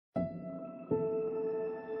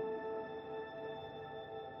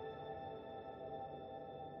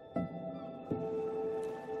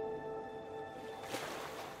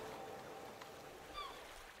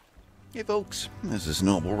Hey folks, this is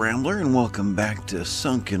Noble Rambler and welcome back to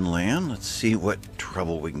Sunkenland. Let's see what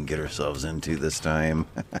trouble we can get ourselves into this time.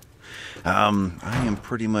 I am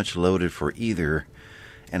pretty much loaded for either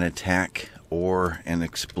an attack or an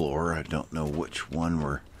explorer. I don't know which one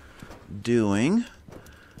we're doing.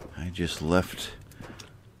 I just left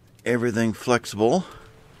everything flexible.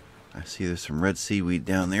 I see there's some red seaweed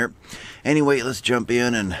down there. Anyway, let's jump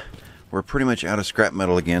in, and we're pretty much out of scrap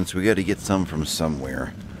metal again, so we got to get some from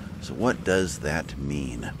somewhere. So what does that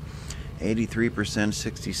mean? 83%,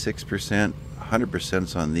 66%,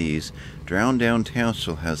 100% on these. Drown Downtown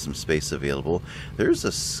still has some space available. There's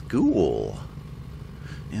a school.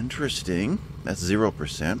 Interesting. That's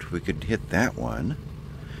 0%. We could hit that one.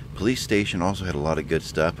 Police station also had a lot of good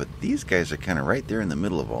stuff, but these guys are kind of right there in the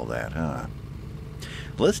middle of all that, huh?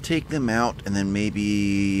 Let's take them out and then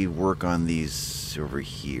maybe work on these over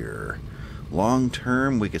here. Long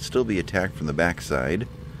term, we could still be attacked from the backside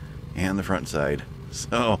and the front side,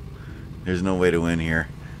 so there's no way to win here.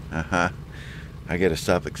 I gotta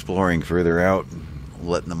stop exploring further out,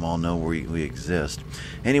 letting them all know we exist.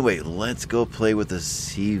 Anyway, let's go play with the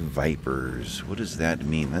sea vipers. What does that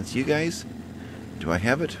mean? That's you guys? Do I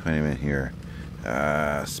have it? Wait a minute here.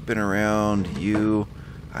 Spin around you.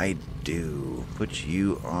 I do. Put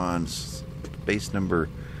you on space number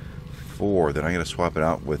 4. Then I gotta swap it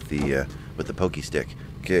out with the pokey stick.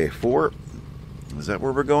 Okay, 4. Is that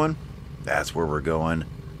where we're going? That's where we're going.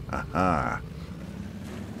 Aha.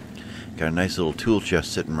 Got a nice little tool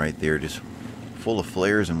chest sitting right there, just full of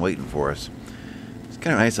flares and waiting for us. It's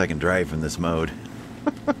kind of nice I can drive from this mode.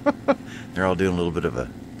 They're all doing a little bit of a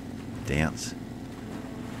dance.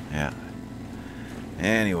 Yeah.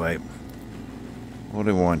 Anyway, what do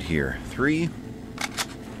I want here? 3.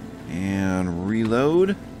 And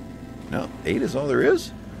reload. No, 8 is all there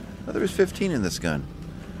is? Oh, there was 15 in this gun.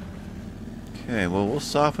 Okay, well, we'll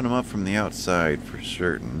soften them up from the outside for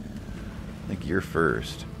certain. I think you're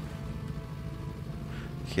first.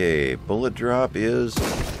 Okay, bullet drop is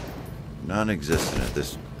non-existent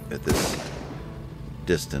at this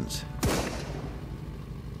distance.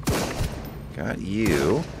 Got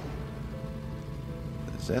you.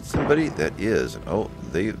 Is that somebody? That is. Oh,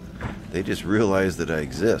 they just realized that I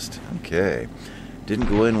exist. Okay. Didn't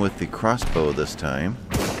go in with the crossbow this time.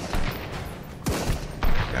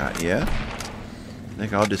 Got ya. I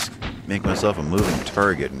think I'll just make myself a moving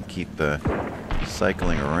target and keep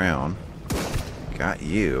cycling around. Got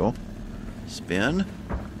you. Spin.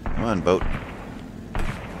 Come on, boat.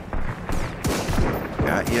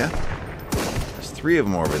 Got ya. There's 3 of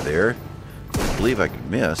them over there. I believe I could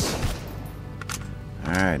miss.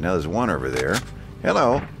 Alright, now there's 1 over there.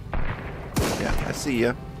 Hello. Yeah, I see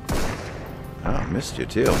ya. Oh, missed you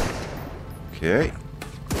too. Okay.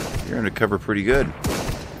 You're under cover pretty good.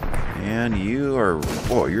 And you are...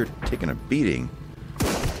 Whoa, you're taking a beating.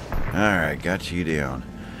 Alright, got you down.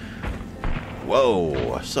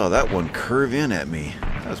 Whoa, I saw that one curve in at me.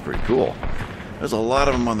 That was pretty cool. There's a lot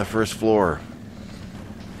of them on the first floor.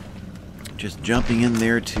 Just jumping in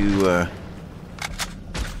there to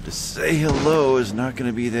say hello is not going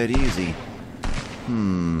to be that easy.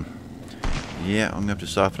 Yeah, I'm going to have to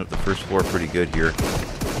soften up the first floor pretty good here.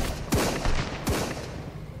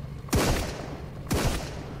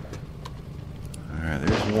 Alright,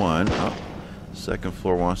 there's 1. Oh, second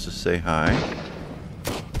floor wants to say hi.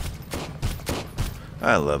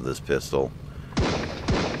 I love this pistol.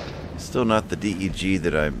 It's still not the DEG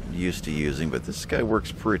that I'm used to using, but this guy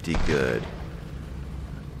works pretty good.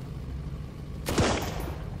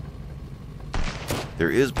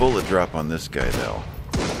 There is bullet drop on this guy, though.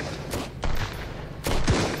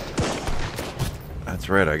 That's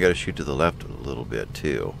right, I gotta shoot to the left a little bit,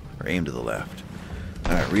 too. Or aim to the left.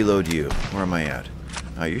 Alright, reload you. Where am I at?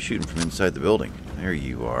 Oh, you're shooting from inside the building. There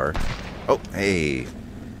you are. Oh, hey.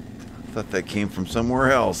 Thought that came from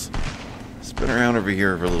somewhere else. Spin around over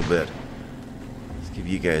here for a little bit. Let's give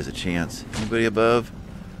you guys a chance. Anybody above?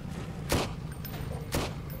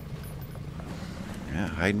 Yeah,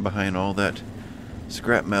 hiding behind all that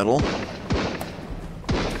scrap metal.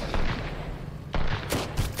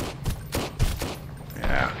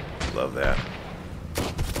 Yeah, love that.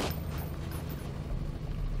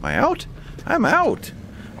 Am I out? I'm out!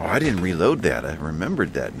 Oh, I didn't reload that. I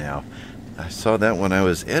remembered that now. I saw that when I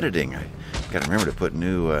was editing. I gotta remember to put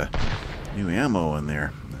new ammo in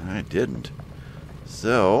there. I didn't.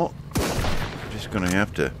 So, I'm just gonna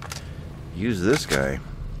have to use this guy.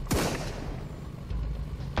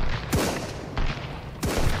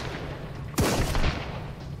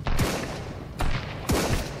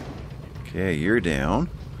 Okay, you're down.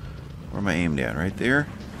 Where am I aimed at? Right there?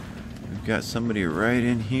 We've got somebody right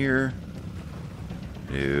in here.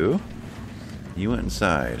 No. You went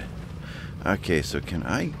inside. Okay, so can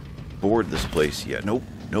I board this place yet? Nope,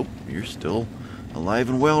 nope. You're still alive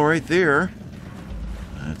and well right there.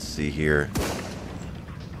 Let's see here.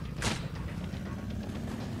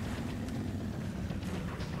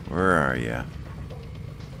 Where are you?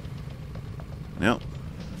 Nope.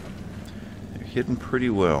 They're hidden pretty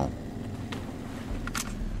well.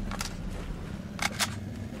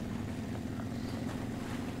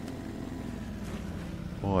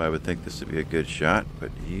 Boy, I would think this would be a good shot,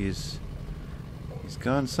 but he's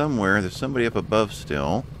gone somewhere. There's somebody up above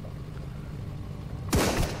still.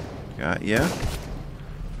 Got ya?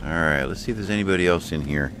 Alright, let's see if there's anybody else in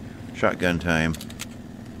here. Shotgun time.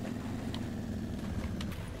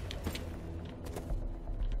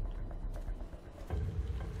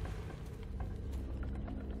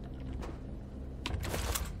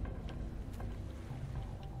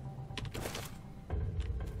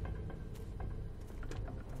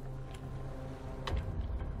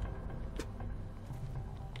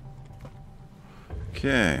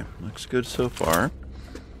 Okay, looks good so far.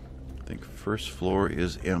 I think first floor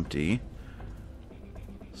is empty.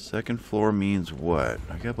 Second floor means what?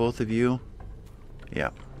 I got both of you? Yeah.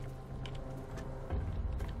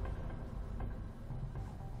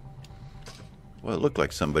 Well, it looked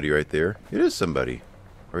like somebody right there. It is somebody.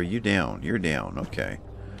 Or are you down? You're down. Okay.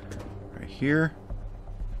 Right here.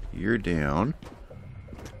 You're down.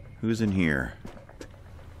 Who's in here?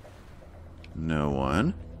 No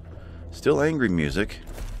one. Still angry music.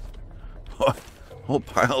 Whole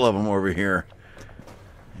pile of them over here.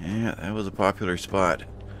 Yeah, that was a popular spot.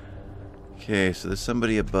 Okay, so there's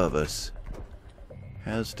somebody above us.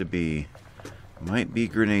 Has to be. Might be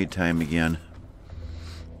grenade time again.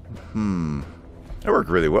 That worked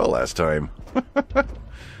really well last time.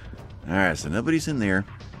 Alright, so nobody's in there.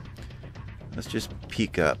 Let's just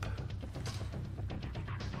peek up.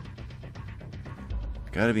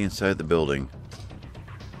 Gotta be inside the building.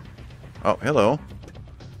 Oh, hello.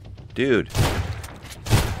 Dude.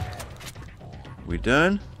 We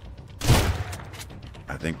done?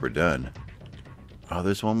 I think we're done. Oh,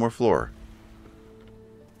 there's one more floor.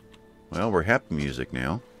 Well, we're happy music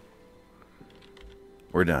now.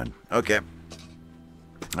 We're done. Okay.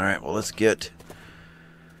 Alright, well, let's get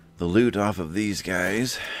the loot off of these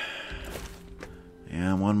guys.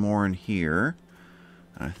 And one more in here.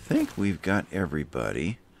 I think we've got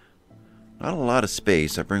everybody. Not a lot of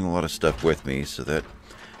space. I bring a lot of stuff with me, so that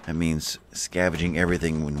means scavenging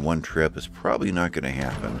everything in one trip is probably not going to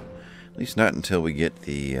happen. At least not until we get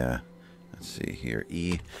the, let's see here,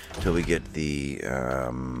 until we get the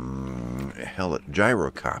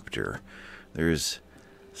gyrocopter. There's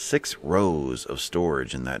 6 rows of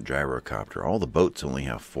storage in that gyrocopter. All the boats only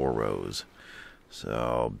have 4 rows.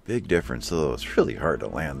 So, big difference, though it's really hard to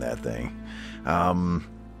land that thing.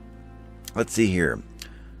 Let's see here.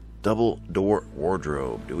 Double door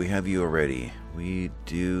wardrobe. Do we have you already? We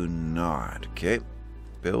do not. Okay.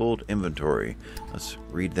 Build inventory. Let's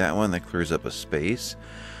read that one. That clears up a space.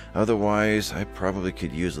 Otherwise, I probably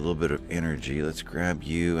could use a little bit of energy. Let's grab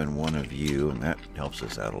you and one of you, and that helps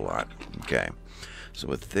us out a lot. Okay. So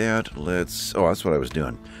with that, let's... Oh, that's what I was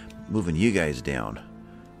doing. Moving you guys down.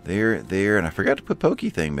 There, and I forgot to put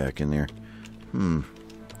Pokey Thing back in there.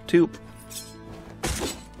 2.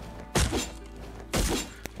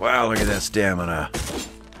 Wow, look at that stamina.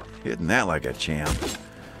 Hitting that like a champ.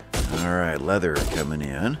 Alright, leather coming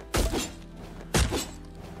in.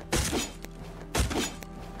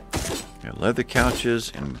 Got leather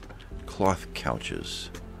couches and cloth couches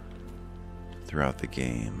throughout the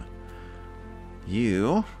game.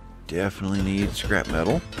 You definitely need scrap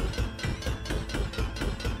metal.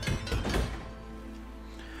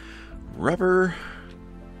 Rubber.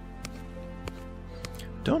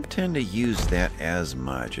 Don't tend to use that as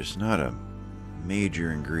much. It's not a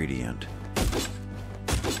major ingredient.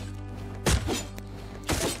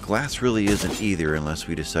 Glass really isn't either unless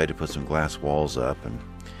we decide to put some glass walls up. And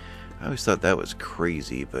I always thought that was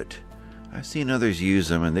crazy, but I've seen others use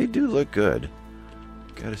them and they do look good.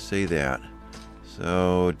 Gotta say that.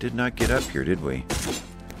 So, did not get up here, did we?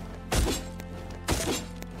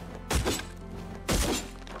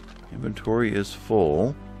 Inventory is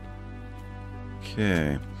full.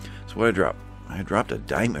 Okay, so what did I drop? I dropped a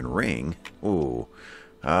diamond ring. Ooh.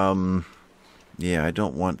 Yeah, I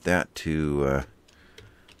don't want that to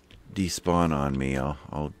despawn on me.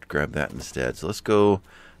 I'll grab that instead. So let's go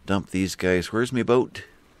dump these guys. Where's my boat?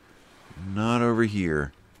 Not over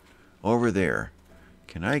here. Over there.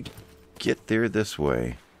 Can I get there this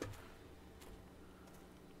way?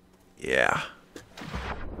 Yeah.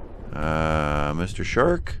 Mr.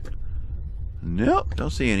 Shark? Nope, don't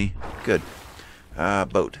see any. Good.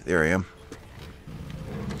 Boat. There I am.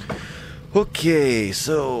 Okay,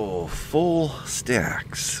 so full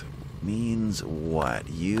stacks means what?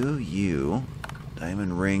 You,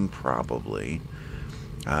 diamond ring probably.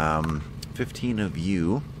 15 of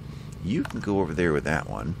you. You can go over there with that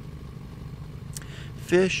one.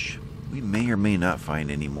 Fish, we may or may not find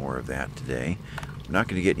any more of that today. I'm not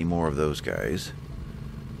going to get any more of those guys.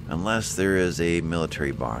 Unless there is a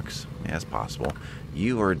military box. That's possible.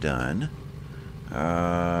 You are done.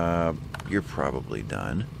 You're probably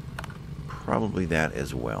done. Probably that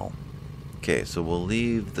as well. Okay, so we'll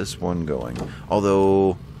leave this one going.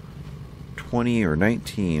 Although 20 or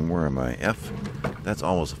 19, where am I? F, that's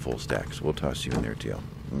almost a full stack, so we'll toss you in there too.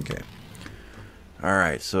 Okay.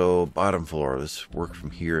 Alright, so bottom floor. Let's work from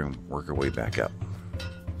here and work our way back up.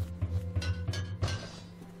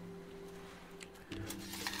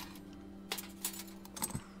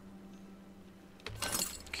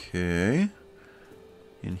 Okay.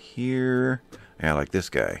 In here, I like this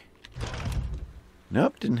guy.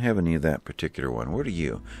 Nope, didn't have any of that particular one. What are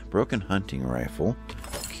you? Broken hunting rifle.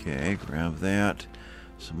 Okay, grab that.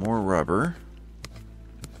 Some more rubber.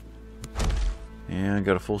 And I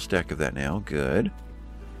got a full stack of that now. Good.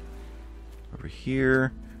 Over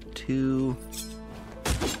here, 2.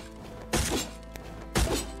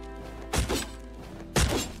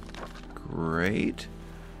 Great.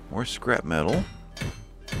 More scrap metal.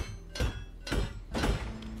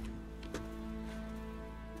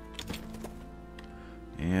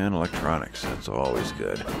 And electronics. That's always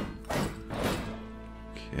good.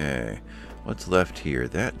 Okay. What's left here?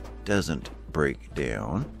 That doesn't break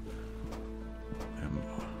down.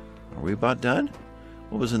 Are we about done?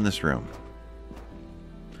 What was in this room?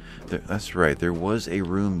 That's right. There was a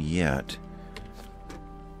room yet.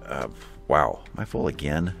 Wow. Am I full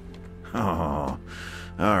again? Oh.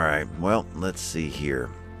 Alright. Well, let's see here.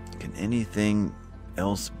 Can anything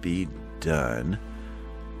else be done?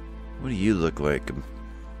 What do you look like?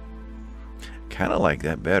 Kind of like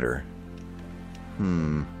that better.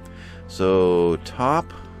 So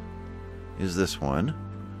top is this one.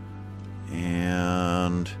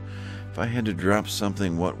 And if I had to drop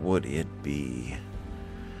something, what would it be?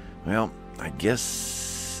 Well, I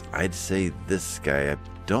guess I'd say this guy. I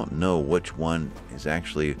don't know which one is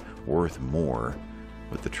actually worth more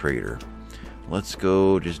with the trader. Let's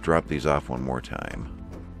go just drop these off one more time.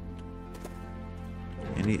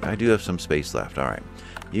 And I do have some space left. Alright.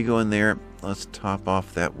 You go in there. Let's top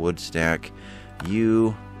off that wood stack.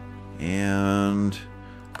 You and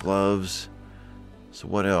gloves. So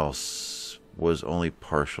what else was only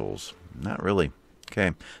partials? Not really.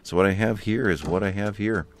 Okay. So what I have here is what I have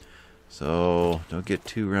here. So don't get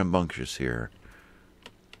too rambunctious here.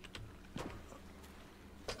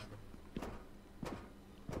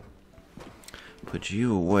 Put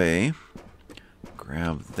you away.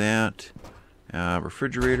 Grab that.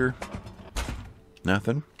 Refrigerator.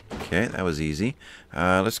 Nothing. Okay, that was easy.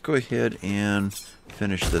 Let's go ahead and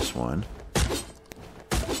finish this one.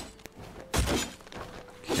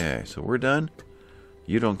 Okay, so we're done.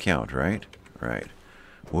 You don't count, right? Right.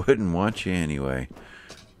 Wouldn't want you anyway.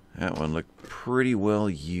 That one looked pretty well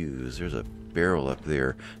used. There's a barrel up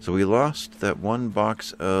there. So we lost that one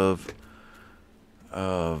box of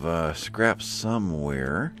scrap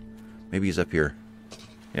somewhere. Maybe he's up here.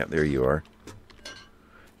 Yep, there you are.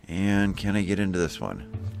 And can I get into this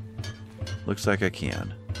one? Looks like I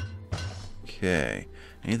can. Okay.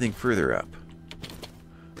 Anything further up?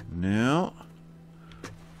 No.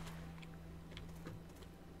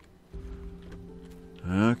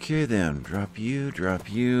 Okay then. Drop you,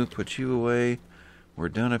 put you away. We're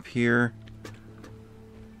done up here.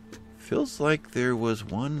 Feels like there was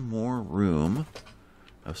one more room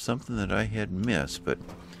of something that I had missed, but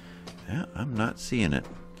yeah, I'm not seeing it.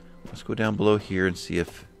 Let's go down below here and see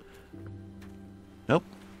if... Nope.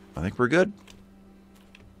 I think we're good.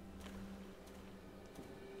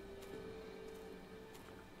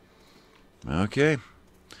 Okay.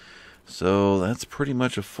 So that's pretty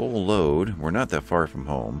much a full load. We're not that far from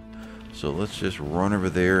home. So let's just run over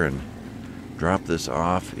there and drop this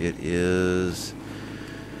off. It is...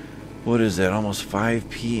 What is that? Almost 5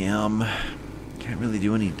 p.m. Can't really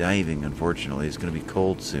do any diving, unfortunately. It's going to be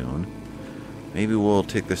cold soon. Maybe we'll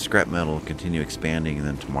take the scrap metal, continue expanding, and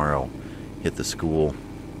then tomorrow hit the school.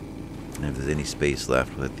 And if there's any space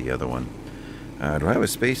left with the other one. Do I have a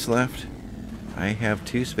space left? I have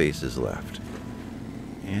 2 spaces left.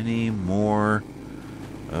 Any more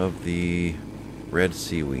of the red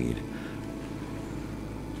seaweed?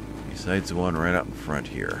 Besides the one right up in front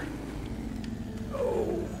here.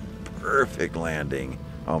 Oh, perfect landing.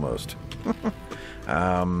 Almost.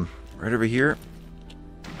 Right over here.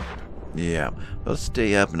 Yeah, let's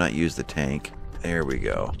stay up and not use the tank. There we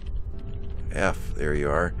go. F. There you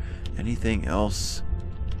are. Anything else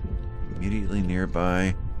immediately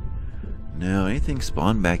nearby? No. Anything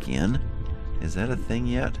spawned back in? Is that a thing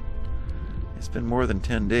yet? It's been more than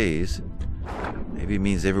 10 days. Maybe it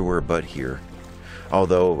means everywhere but here.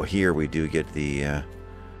 Although here we do get the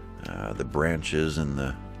branches and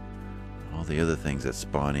all the other things that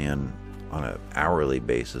spawn in on an hourly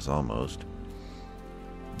basis almost.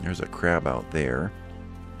 There's a crab out there.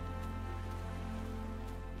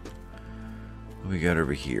 What we got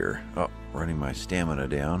over here? Oh, running my stamina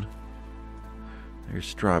down. There's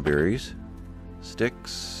strawberries,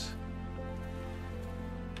 sticks,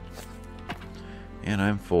 and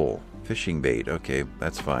I'm full. Fishing bait. Okay,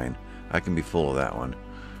 that's fine. I can be full of that one.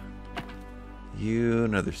 You,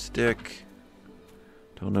 another stick.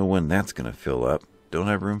 Don't know when that's going to fill up. Don't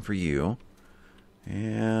have room for you.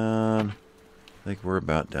 And I think we're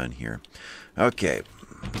about done here. Okay.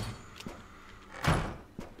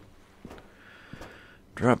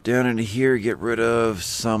 Drop down into here, get rid of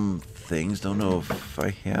some things. Don't know if I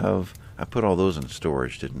have... I put all those in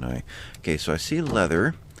storage, didn't I? Okay, so I see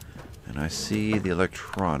leather, and I see the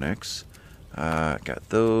electronics. Got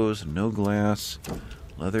those, no glass.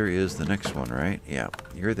 Leather is the next one, right? Yeah,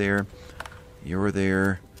 you're there. You're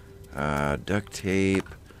there. Duct tape,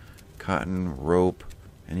 cotton, rope.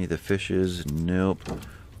 Any of the fishes? Nope.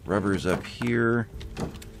 Rubber's up here.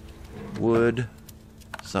 Wood,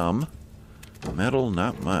 some. Metal,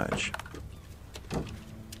 not much.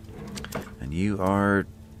 And you are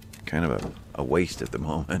kind of a waste at the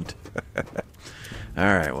moment.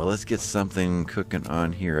 Alright, well, let's get something cooking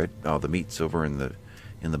on here. Oh, the meat's over in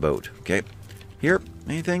the boat. Okay. Here,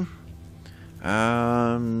 anything?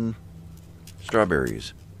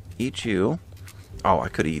 Strawberries. Eat you. Oh, I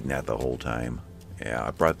could have eaten that the whole time. Yeah,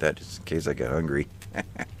 I brought that just in case I got hungry.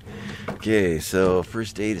 Okay, so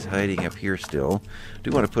first aid is hiding up here still.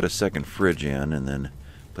 Do want to put a second fridge in and then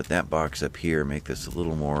put that box up here. Make this a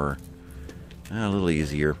little more, a little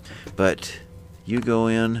easier. But you go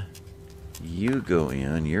in. You go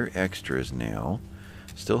in. You're extras now.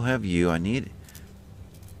 Still have you. I need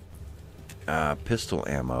pistol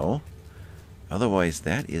ammo. Otherwise,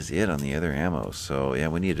 that is it on the other ammo. So yeah,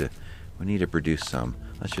 we need to produce some.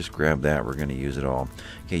 Let's just grab that. We're going to use it all.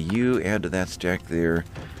 Okay, you add to that stack there.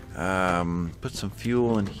 Put some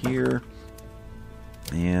fuel in here.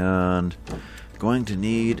 And going to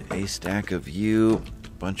need a stack of you. A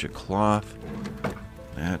bunch of cloth.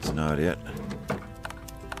 That's not it.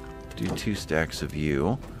 Do 2 stacks of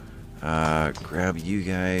you. Grab you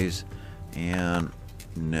guys. And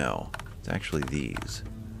no. It's actually these.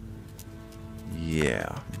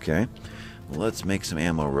 Yeah. Okay. Well, let's make some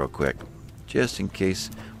ammo real quick. Just in case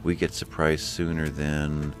we get surprised sooner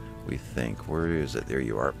than we think. Where is it? There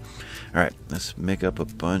you are. Alright, let's make up a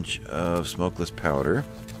bunch of smokeless powder.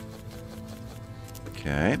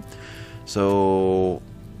 Okay. So,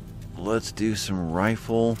 let's do some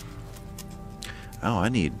rifle. Oh,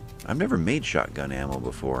 I've never made shotgun ammo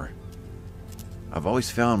before. I've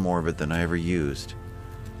always found more of it than I ever used.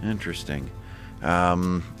 Interesting.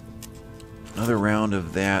 Another round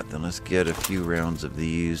of that. Then let's get a few rounds of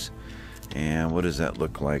these. And what does that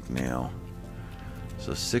look like now?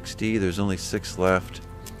 So 60, there's only 6 left.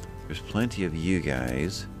 There's plenty of you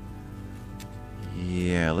guys.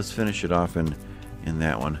 Yeah, let's finish it off in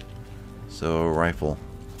that one. So rifle.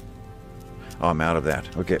 Oh, I'm out of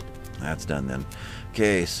that. Okay, that's done then.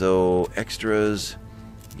 Okay, so extras.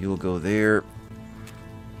 You'll go there.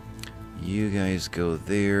 You guys go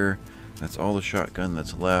there. That's all the shotgun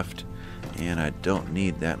that's left. And I don't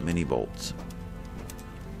need that many bolts.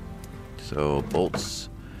 So, bolts.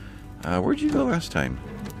 Where'd you go last time?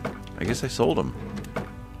 I guess I sold them.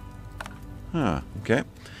 Huh, okay.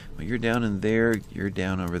 Well, you're down in there. You're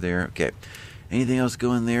down over there. Okay. Anything else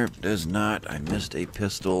go in there? Does not. I missed a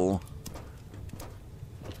pistol.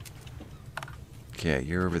 Okay,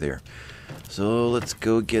 you're over there. So, let's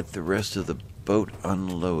go get the rest of the boat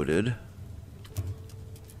unloaded.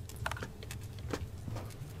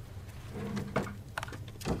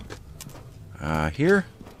 Here?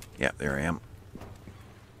 Yeah, there I am.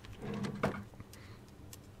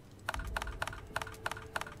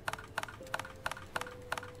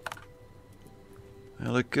 I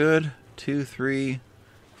look good. 2, 3,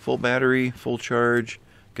 full battery, full charge.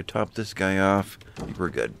 Could top this guy off. I think we're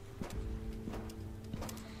good.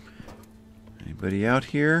 Anybody out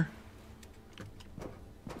here?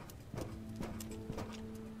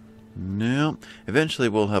 No. Eventually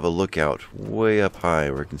we'll have a lookout way up high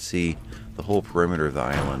where we can see the whole perimeter of the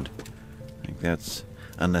island. I think that's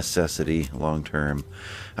a necessity long term.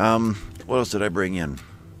 What else did I bring in?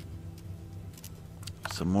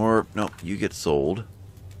 Some more. Nope, you get sold.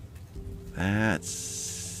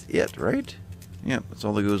 That's it, right? Yep, that's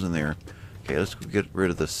all that goes in there. Okay, let's go get rid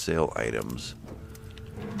of the sale items.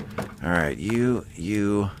 Alright,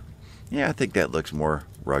 you. Yeah, I think that looks more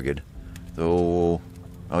rugged. Though,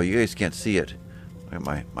 oh, you guys can't see it.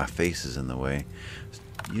 My face is in the way.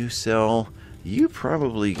 You sell, you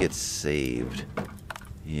probably get saved.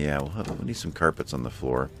 Yeah, we'll need some carpets on the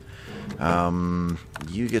floor.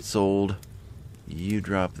 You get sold. You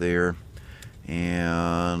drop there.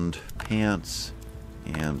 And pants.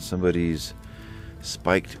 And somebody's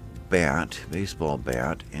spiked bat, baseball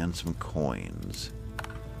bat, and some coins.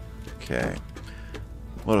 Okay.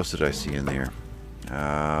 What else did I see in there?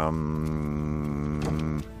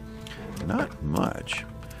 Not much.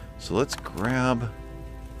 So let's grab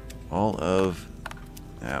all of...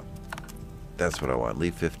 that's what I want.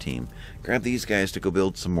 Leave 15. Grab these guys to go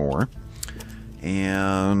build some more.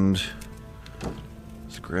 And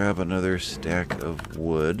let's grab another stack of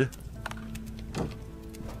wood.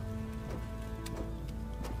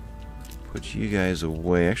 Put you guys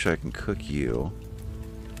away. Actually, I can cook you.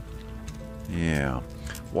 Yeah.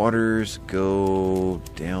 Waters go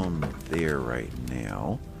down there right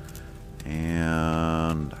now.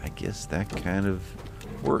 And I guess that kind of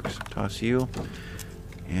works. Toss you.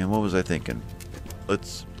 And what was I thinking?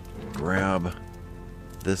 Let's grab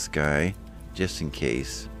this guy just in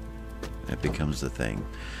case that becomes the thing.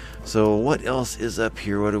 So what else is up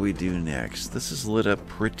here? What do we do next? This is lit up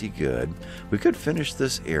pretty good. We could finish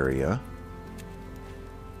this area.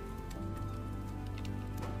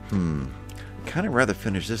 Kind of rather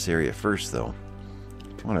finish this area first, though.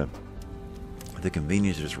 I want the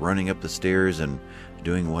convenience of just running up the stairs and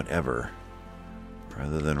doing whatever,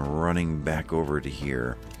 rather than running back over to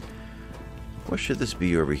here. What should this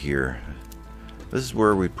be over here? This is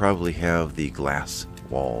where we probably have the glass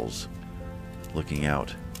walls looking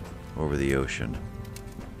out over the ocean.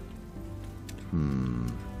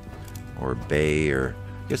 Or bay, or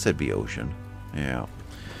I guess that'd be ocean. Yeah.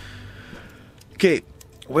 Okay,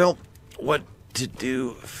 well, what to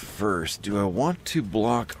do first? Do I want to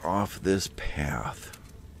block off this path?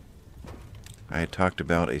 I had talked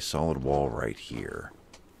about a solid wall right here.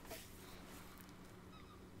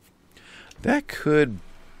 That could...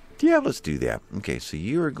 yeah, let's do that. Okay, so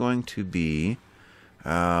you are going to be...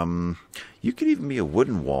 you could even be a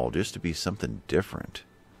wooden wall, just to be something different.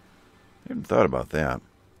 I hadn't thought about that.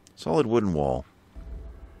 Solid wooden wall.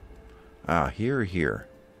 Here or here?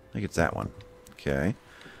 I think it's that one. Okay.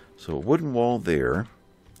 So a wooden wall there.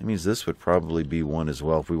 That means this would probably be one as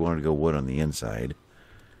well if we wanted to go wood on the inside.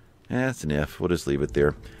 That's an if. We'll just leave it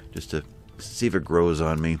there, just to see if it grows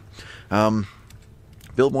on me.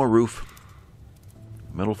 Build more roof.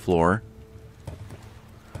 Metal floor.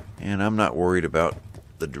 And I'm not worried about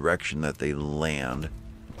the direction that they land.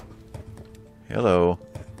 Hello.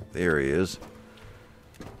 There he is.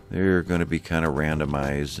 They're going to be kind of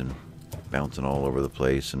randomized and bouncing all over the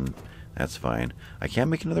place, and that's fine. I can't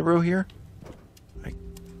make another row here? I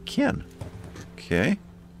can. Okay.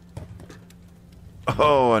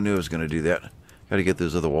 Oh, I knew I was going to do that. Got to get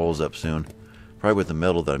those other walls up soon. Probably with the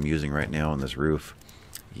metal that I'm using right now on this roof.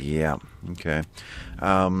 Yeah, okay.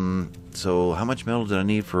 So how much metal did I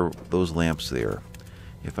need for those lamps there?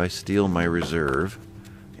 If I steal my reserve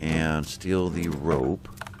and steal the rope,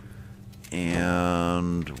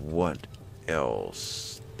 and what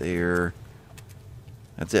else? There.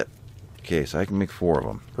 That's it. Okay, so I can make 4 of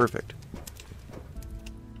them. Perfect.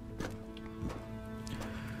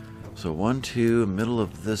 So 1, 2, middle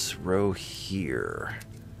of this row here.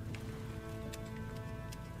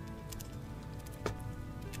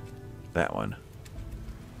 That one.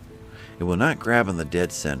 It will not grab in the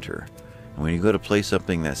dead center. And when you go to place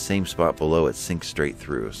something, that same spot below, it sinks straight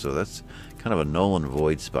through. So that's kind of a null and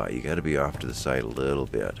void spot. You got to be off to the side a little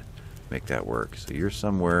bit. Make that work. So you're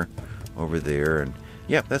somewhere over there, and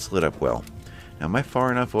yep, that's lit up well. Now, am I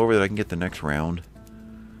far enough over that I can get the next round?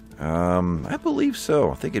 I believe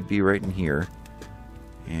so. I think it'd be right in here.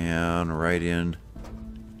 And right in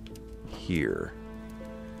here.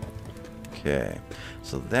 Okay.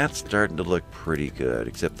 So that's starting to look pretty good,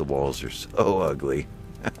 except the walls are so ugly.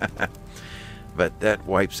 But that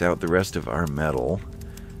wipes out the rest of our metal.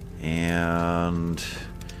 And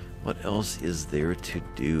what else is there to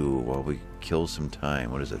do while we kill some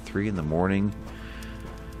time? What is it, 3 in the morning?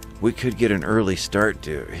 We could get an early start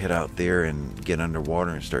to head out there and get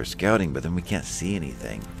underwater and start scouting, but then we can't see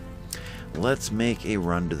anything. Let's make a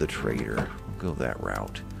run to the trader. We'll go that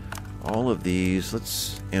route. All of these,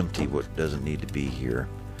 let's empty what doesn't need to be here.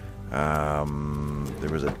 There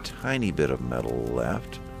was a tiny bit of metal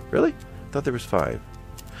left. Really? I thought there was 5.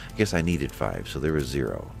 I guess I needed 5, so there was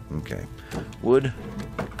 0. Okay. Wood.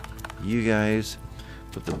 You guys,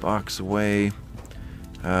 put the box away.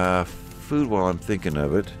 Food while I'm thinking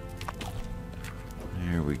of it.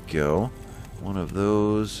 There we go. One of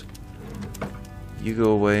those. You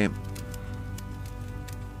go away.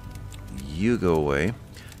 You go away.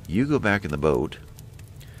 You go back in the boat.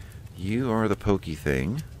 You are the pokey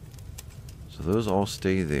thing. So those all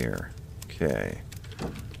stay there. Okay.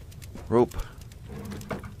 Rope.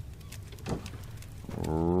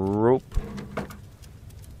 Rope.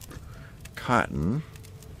 Cotton.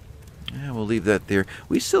 Yeah, we'll leave that there.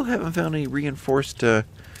 We still haven't found any reinforced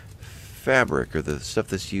fabric or the stuff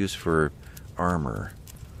that's used for armor.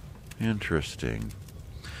 Interesting.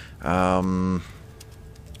 Also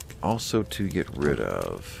to get rid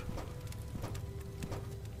of.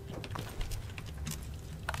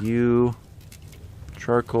 You,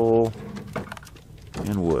 charcoal,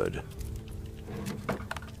 and wood.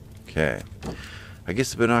 Okay. I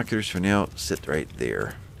guess the binoculars for now sit right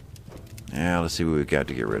there. Now let's see what we've got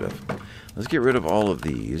to get rid of. Let's get rid of all of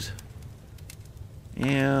these.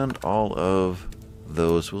 And all of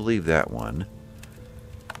those. We'll leave that one.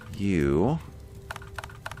 You.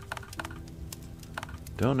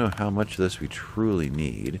 Don't know how much of this we truly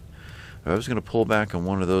need. If I was going to pull back on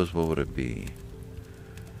one of those, what would it be?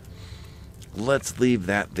 Let's leave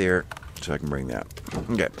that there so I can bring that.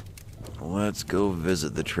 Okay. Let's go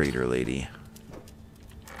visit the trader lady.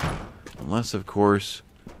 Unless, of course,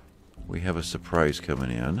 we have a surprise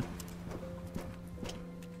coming in.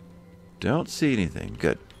 Don't see anything.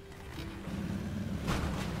 Good.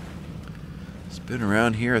 Spin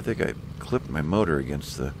around here. I think I clipped my motor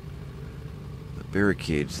against the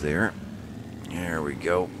barricades there. There we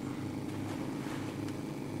go.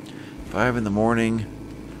 5 in the morning.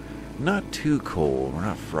 Not too cold. We're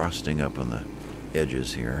not frosting up on the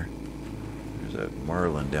edges here. There's a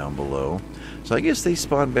marlin down below. So I guess they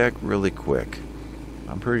spawn back really quick.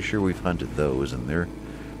 I'm pretty sure we've hunted those and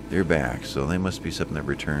they're back. So they must be something that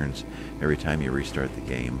returns every time you restart the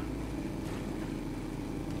game.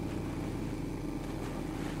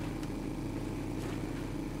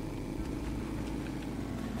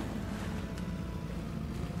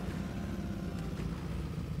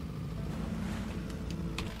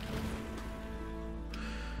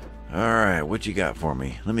 Alright, what you got for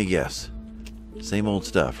me? Let me guess. Same old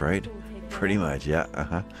stuff, right? Pretty much,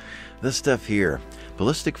 yeah. This stuff here.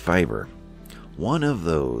 Ballistic fiber. One of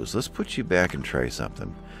those. Let's put you back and try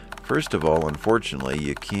something. First of all, unfortunately,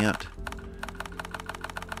 you can't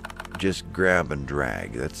just grab and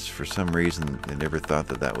drag. That's, for some reason, they never thought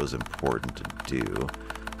that that was important to do.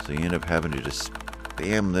 So you end up having to just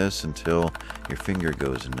spam this until your finger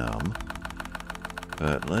goes numb.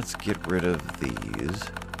 But let's get rid of these.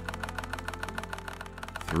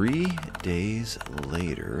 3 days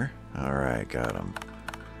later. Alright, got them.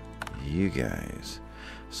 You guys.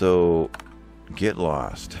 So, get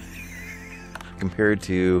lost. Compared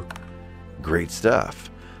to great stuff.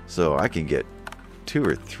 So, I can get 2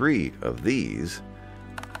 or 3 of these.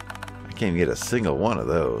 I can't even get a single one of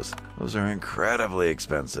those. Those are incredibly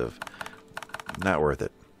expensive. Not worth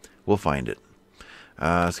it. We'll find it.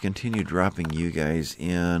 Let's continue dropping you guys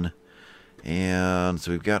in. And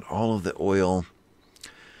so we've got all of the oil.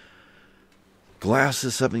 Glass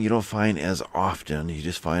is something you don't find as often. You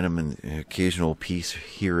just find them in an occasional piece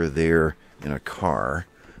here or there in a car.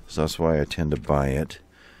 So that's why I tend to buy it.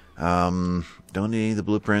 Don't need any of the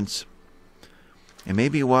blueprints. It may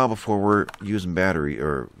be a while before we're using battery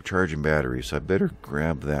or charging batteries, so I better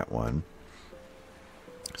grab that one.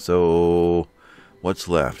 So what's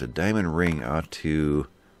left? A diamond ring ought to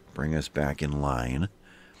bring us back in line.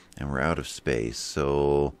 And we're out of space.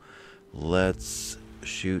 So let's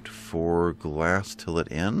shoot for glass till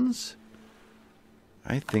it ends?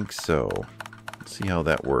 I think so. Let's see how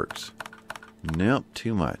that works. Nope,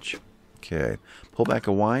 too much. Okay. Pull back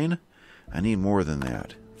a wine? I need more than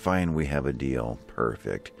that. Fine, we have a deal.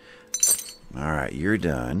 Perfect. Alright, you're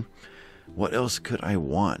done. What else could I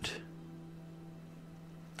want?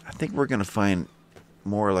 I think we're going to find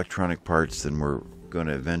more electronic parts than we're going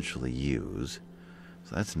to eventually use.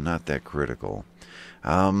 So that's not that critical.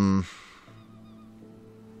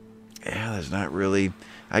 Yeah, there's not really.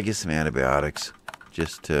 I get some antibiotics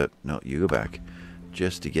just to. No, you go back.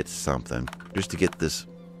 Just to get something. Just to get this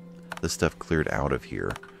stuff cleared out of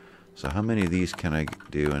here. So how many of these can I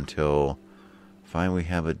do until. Fine, we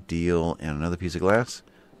have a deal and another piece of glass?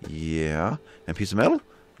 Yeah. And a piece of metal?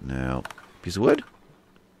 No. Piece of wood?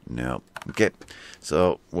 No. Okay.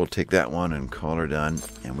 So we'll take that one and call her done.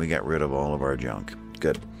 And we got rid of all of our junk.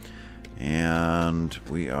 Good. And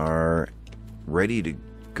we are ready to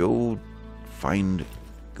go find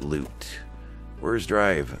loot. Where's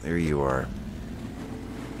Drive? There you are.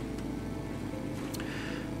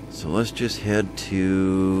 So let's just head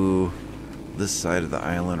to this side of the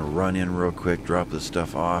island, run in real quick, drop this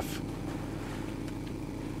stuff off.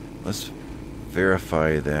 Let's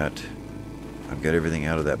verify that I've got everything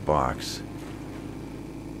out of that box.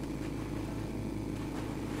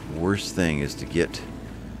 Worst thing is to get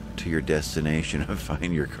to your destination and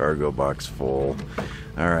find your cargo box full.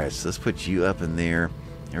 Alright, so let's put you up in there.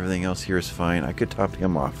 Everything else here is fine. I could top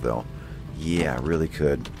him off though. Yeah, really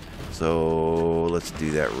could. So let's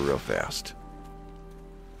do that real fast.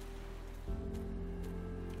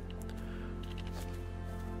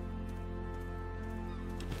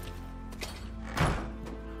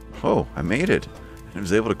 Oh, I made it. I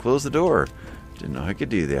was able to close the door. Didn't know I could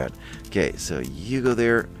do that. Okay, so you go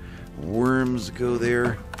there. Worms go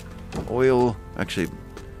there. Oil, actually,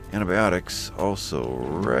 antibiotics also,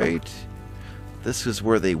 right? This is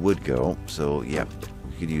where they would go. So, yeah,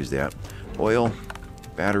 you could use that. Oil,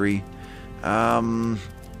 battery.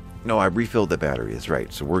 No, I refilled the battery. That's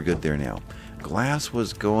right. So we're good there now. Glass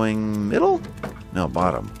was going middle? No,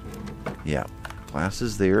 bottom. Yeah, glass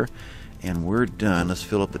is there. And we're done. Let's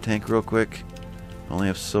fill up the tank real quick. Only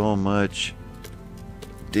have so much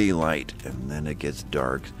daylight, and then it gets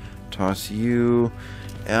dark. Toss you.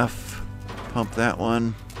 F. Pump that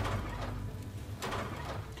one.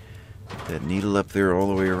 Put that needle up there all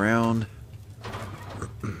the way around.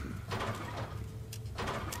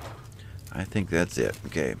 I think that's it.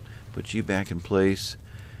 Okay. Put you back in place.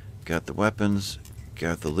 Got the weapons.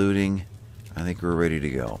 Got the looting. I think we're ready to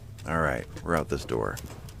go. Alright. We're out this door.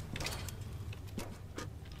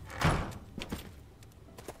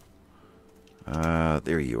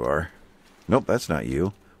 There you are. Nope, that's not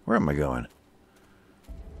you. Where am I going?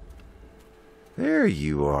 There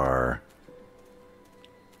you are.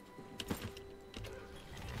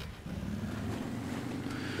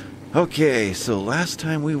 Okay, so last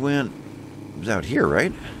time we went it was out here,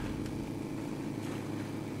 right?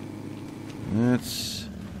 Let's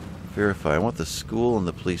verify. I want the school and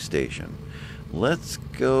the police station. Let's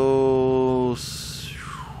go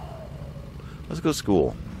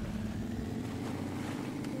school.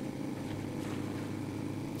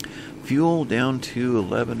 Fuel down to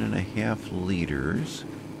 11.5 liters.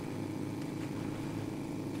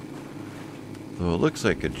 Though it looks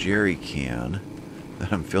like a jerry can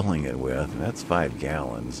that I'm filling it with. That's 5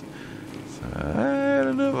 gallons. So I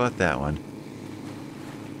don't know about that one.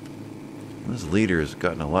 This liter has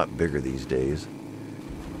gotten a lot bigger these days.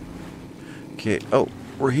 Okay. Oh,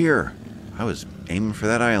 we're here. I was aiming for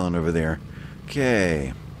that island over there.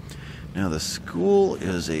 Okay. Now the school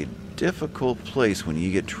is a difficult place when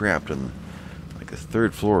you get trapped on like the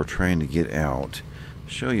 3rd floor trying to get out. I'll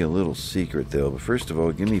show you a little secret though, but first of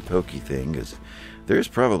all, give me pokey thing, because there's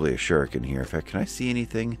probably a shark in here. In fact, can I see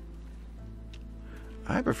anything?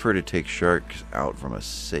 I prefer to take sharks out from a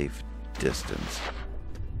safe distance.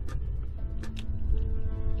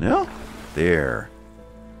 No? There.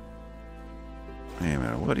 Wait a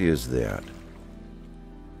minute, what is that?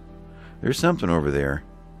 There's something over there.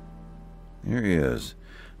 There he is.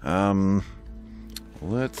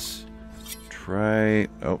 Let's try...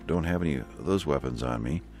 Oh, don't have any of those weapons on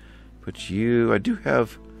me. But you... I do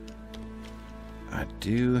have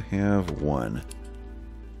one.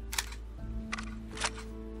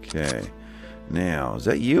 Okay. Now, is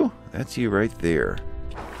that you? That's you right there.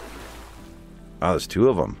 Oh, there's 2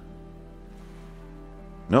 of them.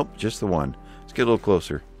 Nope, just the one. Let's get a little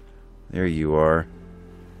closer. There you are.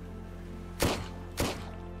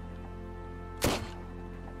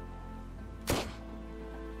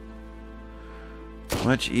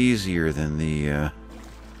 Much easier than the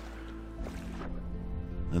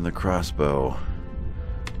crossbow.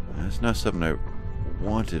 That's not something I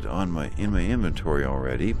wanted on in my inventory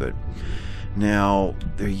already, but now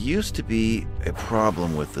there used to be a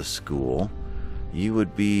problem with the school. You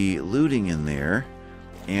would be looting in there,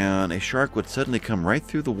 and a shark would suddenly come right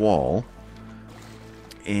through the wall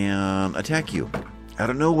and attack you out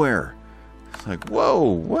of nowhere. It's like, whoa,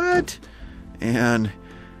 what? And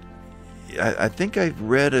I think I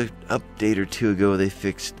read an update or 2 ago they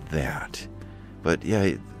fixed that. But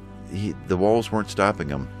yeah, the walls weren't stopping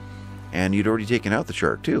him. And you'd already taken out the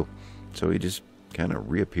shark too. So he just kind of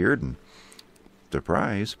reappeared and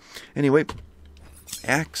surprise. Anyway,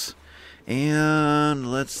 axe. And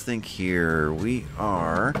let's think here. We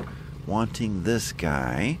are wanting this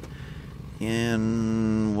guy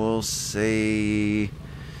in, we'll say,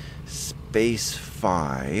 space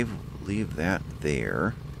 5. Leave that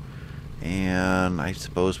there. And I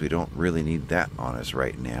suppose we don't really need that on us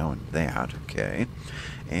right now. And that, okay.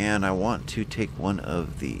 And I want to take one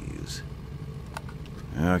of these.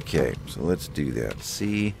 Okay, so let's do that.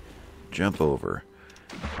 See, jump over.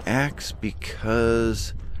 axe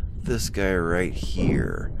because this guy right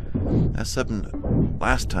here. That's something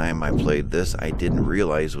last time I played this I didn't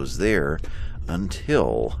realize was there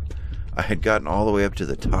until I had gotten all the way up to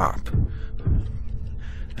the top.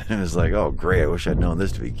 And it was like, oh great, I wish I'd known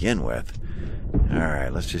this to begin with.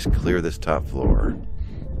 Alright, let's just clear this top floor.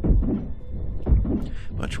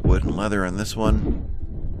 Much wood and leather on this one.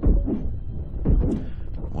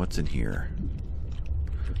 What's in here?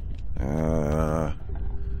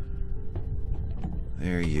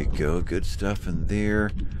 There you go. Good stuff in there.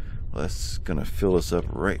 Well, that's going to fill us up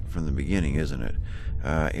right from the beginning, isn't it?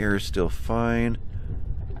 Air is still fine.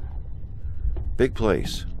 Big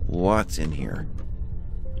place. What's in here?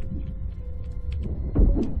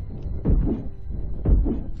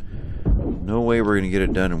 No way we're going to get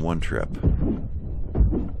it done in one trip.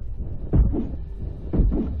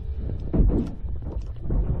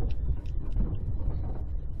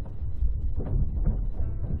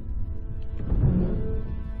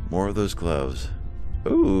 More of those gloves.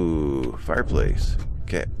 Ooh, fireplace.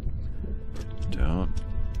 Okay. Don't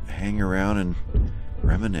hang around and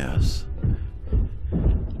reminisce.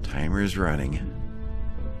 Timer's running.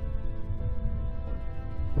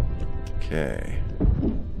 Okay.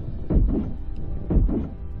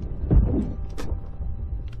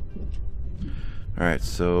 Alright,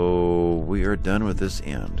 so we are done with this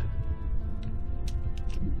end.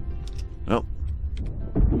 Nope.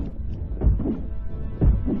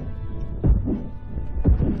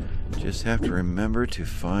 Just have to remember to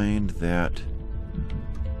find that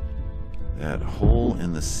hole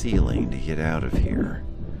in the ceiling to get out of here.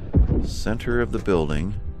 Center of the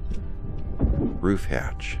building. Roof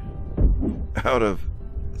hatch. Out of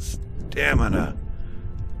stamina.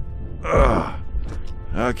 Ugh.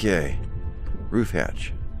 Okay. Roof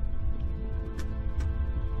hatch.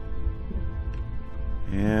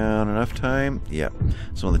 And enough time? Yep.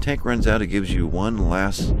 So when the tank runs out, it gives you one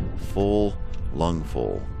last full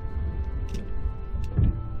lungful.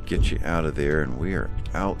 Get you out of there, and we are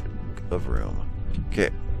out of room. Okay.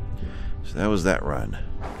 So that was that run.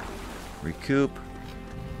 Recoup.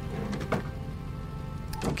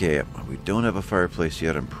 Okay, we don't have a fireplace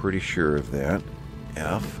yet. I'm pretty sure of that.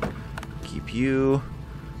 F. Keep you.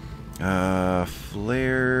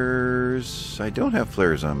 Flares. I don't have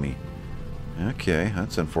flares on me. Okay,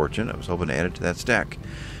 that's unfortunate. I was hoping to add it to that stack.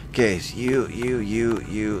 Okay, so you.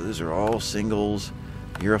 These are all singles.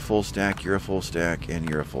 You're a full stack, you're a full stack, and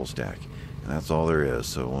you're a full stack. And that's all there is.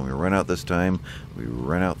 So when we run out this time, we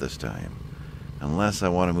run out this time. Unless I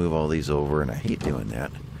want to move all these over, and I hate doing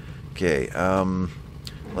that. Okay,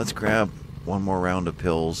 let's grab one more round of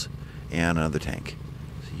pills and another tank.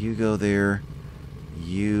 So you go there,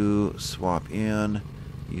 you swap in,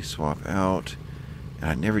 you swap out.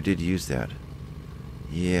 And I never did use that.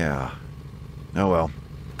 Yeah. Oh well.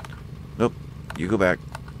 Nope. You go back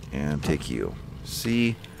and take you.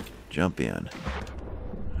 C, jump in.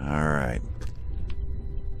 Alright.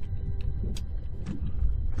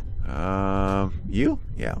 You?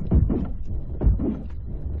 Yeah.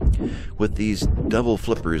 With these double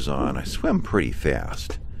flippers on, I swim pretty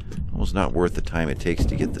fast. Almost not worth the time it takes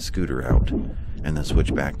to get the scooter out and then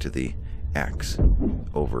switch back to the axe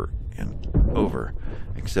over and over.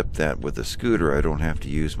 Except that with the scooter, I don't have to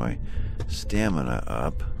use my stamina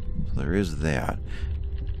up. So there is that.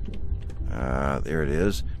 There it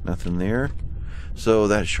is. Nothing there. So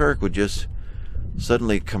that shark would just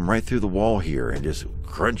suddenly come right through the wall here and just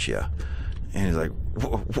crunch you. And he's like,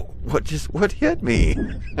 what hit me?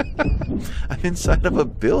 I'm inside of a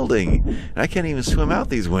building, and I can't even swim out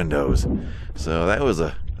these windows. So that was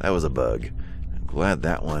a bug. I'm glad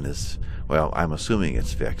that one is, well, I'm assuming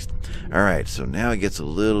it's fixed. Alright, so now it gets a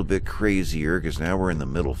little bit crazier because now we're in the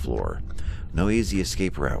middle floor. No easy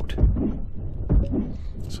escape route.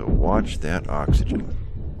 So watch that oxygen.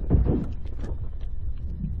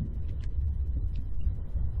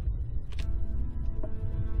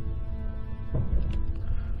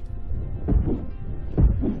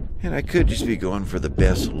 And I could just be going for the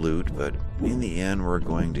best loot, but in the end we're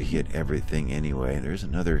going to hit everything anyway. There's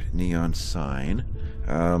another neon sign.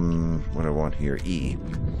 What do I want here? E.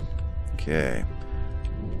 Okay.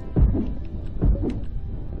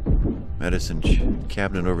 Medicine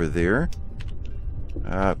cabinet over there.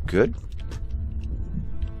 Good.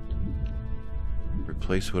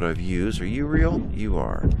 Replace what I've used. Are you real? You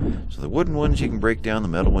are. So the wooden ones you can break down, the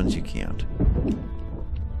metal ones you can't.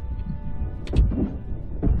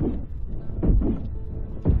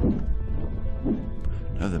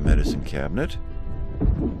 Another medicine cabinet.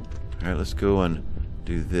 Alright, let's go and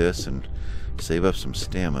do this and save up some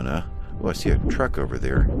stamina. Oh, I see a truck over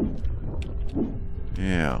there.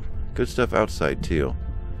 Yeah. Good stuff outside, too.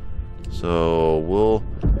 So we'll,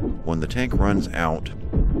 when the tank runs out,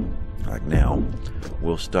 like now,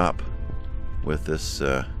 we'll stop with this,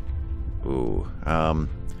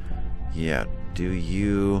 yeah, do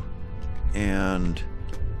you, and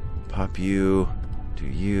pop you, do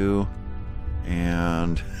you,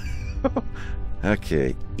 and,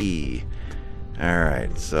 okay, E.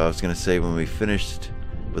 Alright, so I was going to say when we finished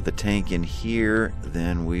with the tank in here,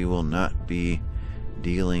 then we will not be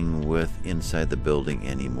dealing with inside the building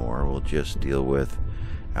anymore. We'll just deal with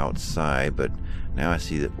outside, but now I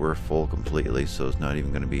see that we're full completely, so it's not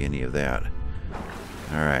even going to be any of that.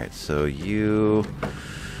 Alright, so you...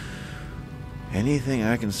 anything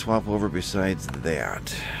I can swap over besides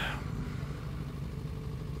that?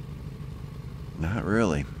 Not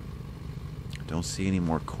really. Don't see any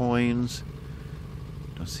more coins.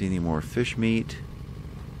 Don't see any more fish meat.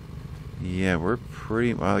 Yeah, we're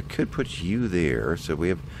pretty... well, I could put you there, so we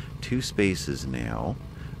have 2 spaces now.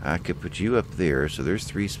 I could put you up there, so there's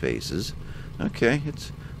 3 spaces. Okay,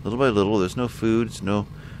 it's little by little. There's no foods, no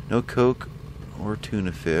Coke or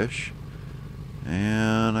tuna fish.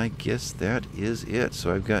 And I guess that is it.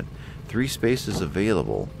 So I've got 3 spaces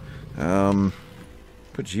available.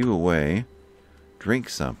 Put you away. Drink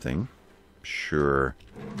something. Sure.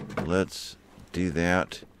 Let's do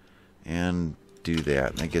that and do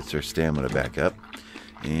that. That gets our stamina back up.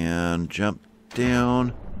 And jump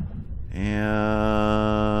down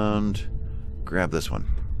and grab this one.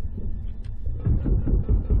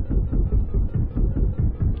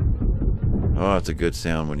 Oh, it's a good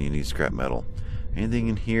sound when you need scrap metal. Anything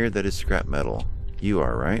in here that is scrap metal? You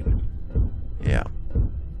are, right? Yeah.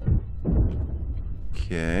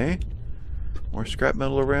 Okay. More scrap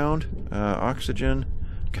metal around. Oxygen.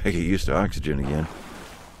 Gotta get used to oxygen again.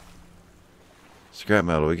 Scrap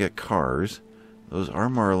metal. We got cars. Those are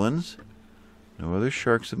marlins. No other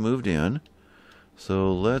sharks have moved in.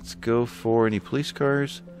 So let's go for any police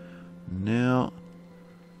cars. No.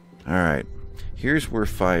 Alright. Here's where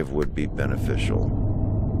 5 would be beneficial.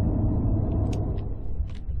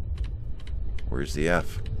 Where's the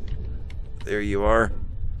F? There you are.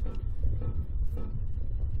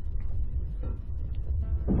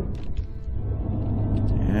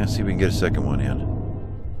 Yeah, see if we can get a second one in.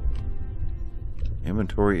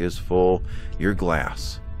 Inventory is full. You're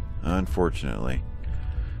glass, unfortunately.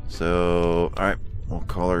 So, alright, we'll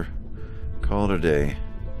call it a day.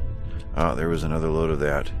 Oh, there was another load of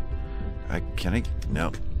that.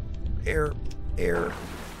 No. Air.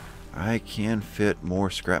 I can fit more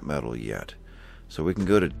scrap metal yet. So we can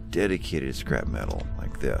go to dedicated scrap metal,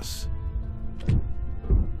 like this.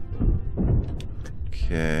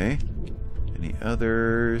 Okay. Any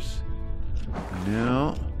others?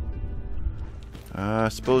 No. I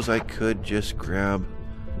suppose I could just grab...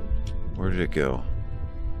 where did it go?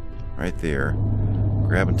 Right there.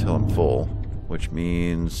 Grab until I'm full, which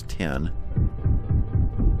means 10.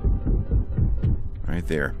 Right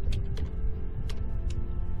there.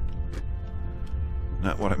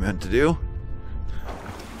 Not what I meant to do.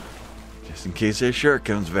 Just in case a shark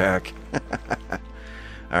comes back.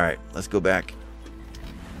 Alright, let's go back.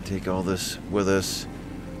 Take all this with us.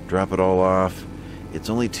 Drop it all off. It's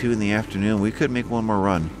only 2 in the afternoon. We could make one more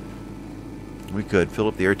run. We could. Fill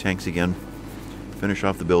up the air tanks again. Finish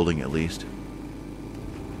off the building at least.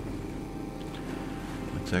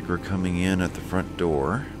 Looks like we're coming in at the front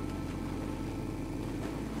door.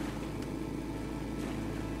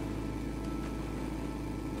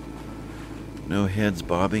 No heads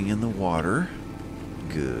bobbing in the water.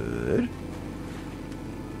 Good.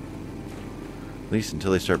 At least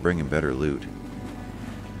until they start bringing better loot.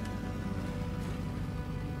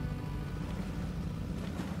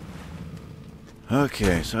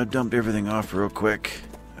 Okay, so I dumped everything off real quick.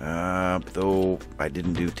 Though I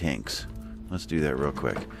didn't do tanks. Let's do that real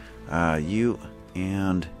quick. You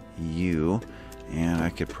and you. And I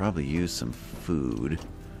could probably use some food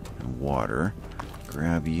and water.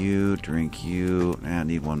 Grab you, drink you. I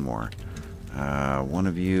need one more. One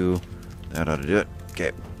of you. That ought to do it.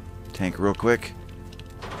 Okay. Tank real quick.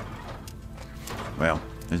 Well,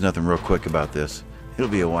 there's nothing real quick about this. It'll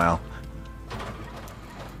be a while.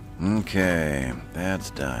 Okay.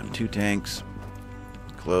 That's done. 2 tanks.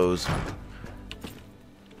 Close.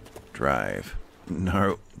 Drive.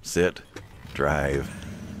 No. Sit. Drive.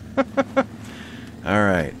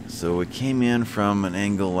 Alright. So we came in from an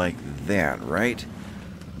angle like that, right?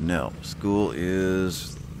 No. School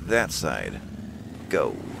is that side.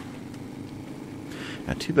 Go.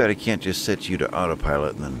 Now, too bad I can't just set you to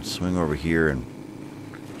autopilot and then swing over here and...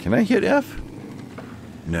 Can I hit F?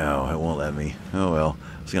 No, it won't let me. Oh well.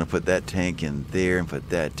 I was going to put that tank in there and put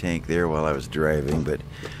that tank there while I was driving, but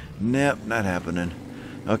nope, not happening.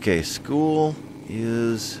 Okay, school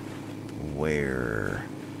is where?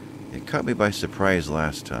 It caught me by surprise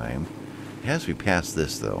last time. It has to be past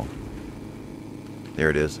this, though. There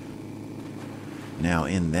it is. Now,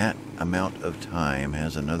 in that amount of time,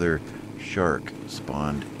 has another shark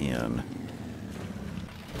spawned in.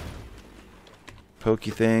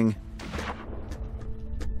 Pokey thing.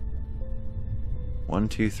 1,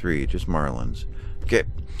 2, 3, just marlins. Okay,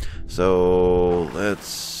 so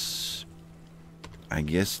let's, I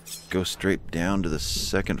guess, go straight down to the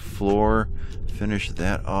second floor. Finish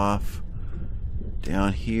that off.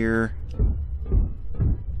 Down here,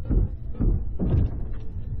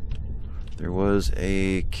 there was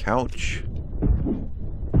a couch.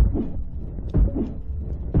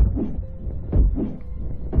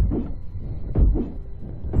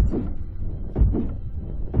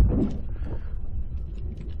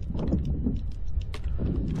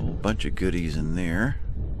 Whole bunch of goodies in there.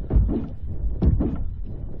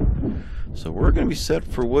 So we're going to be set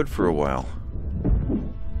for wood for a while.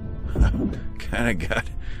 Kind of got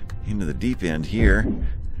into the deep end here.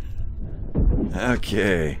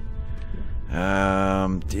 Okay.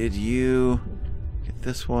 Did you get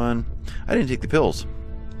this one? I didn't take the pills.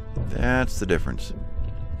 That's the difference.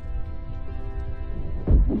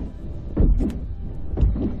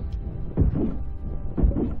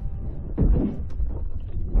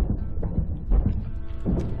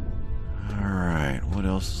 Alright, what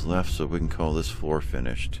else is left so we can call this floor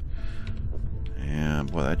finished?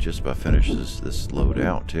 And, boy, that just about finishes this load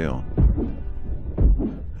out, too.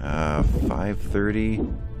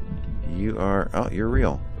 5:30. You are... Oh, you're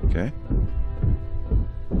real. Okay.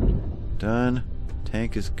 Done.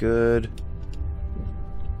 Tank is good.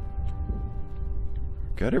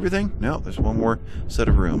 Got everything? No, there's one more set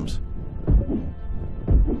of rooms.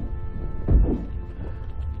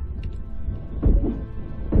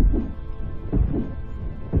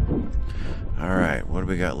 Alright, what do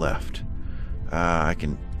we got left? I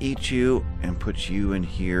can eat you and put you in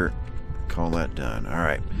here. Call that done.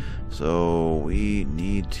 Alright, so we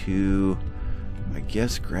need to, I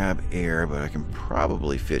guess, grab air, but I can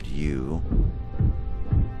probably fit you.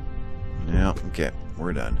 No, okay,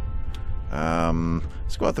 we're done.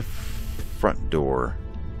 Let's go out the front door.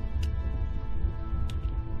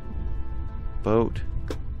 Boat,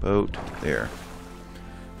 there.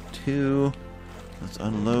 2. Let's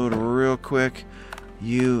unload real quick.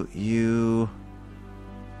 You.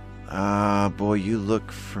 Boy, you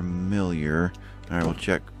look familiar. Alright, we'll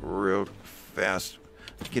check real fast.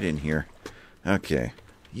 Get in here. Okay.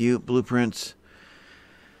 You, blueprints.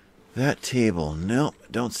 That table. Nope,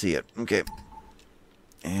 don't see it. Okay.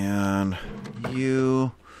 And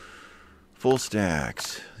you, full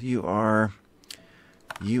stacks. You are.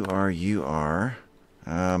 Each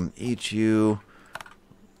you.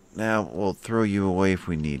 Now, we'll throw you away if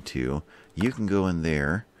we need to. You can go in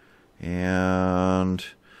there. And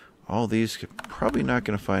all these, probably not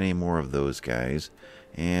going to find any more of those guys.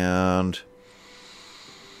 And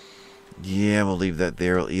yeah, we'll leave that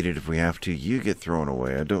there. We'll eat it if we have to. You get thrown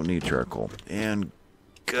away. I don't need charcoal. And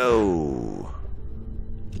go.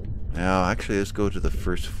 Now, actually, let's go to the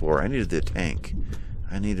first floor. I needed the tank.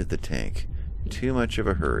 Too much of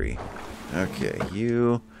a hurry. Okay,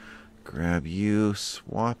 you. Grab you.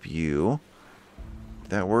 Swap you.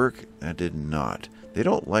 Did that work? That did not. They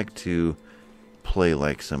don't like to play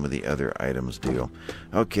like some of the other items do.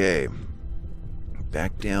 Okay.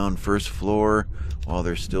 Back down first floor while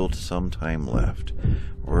there's still some time left.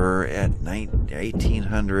 We're at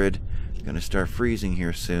 1800. Gonna start freezing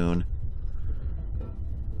here soon.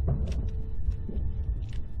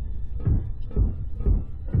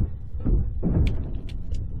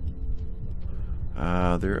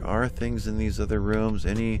 There are things in these other rooms.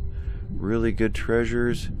 Any really good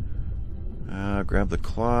treasures? Grab the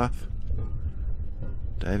cloth.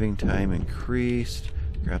 Diving time increased.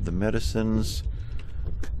 Grab the medicines.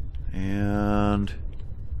 And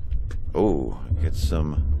get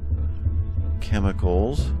some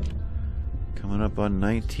chemicals. Coming up on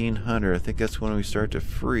 1900. I think that's when we start to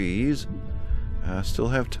freeze. Still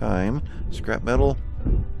have time. Scrap metal.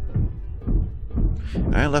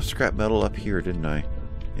 I left scrap metal up here, didn't I?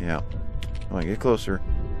 Yeah. Come on, get closer.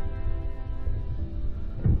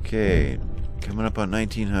 Okay. Coming up on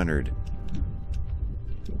 1900.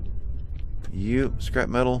 You, scrap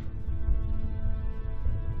metal.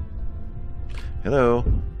 Hello.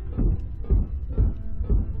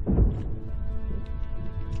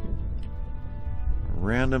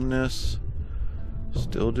 Randomness.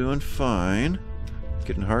 Still doing fine.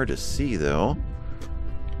 Getting hard to see, though.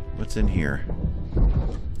 What's in here?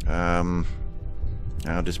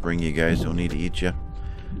 I'll just bring you guys. Don't need to eat you.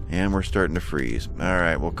 And we're starting to freeze.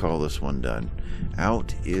 Alright, we'll call this one done.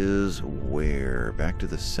 Out is where? Back to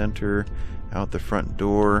the center. Out the front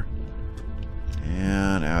door.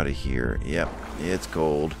 And out of here. Yep, it's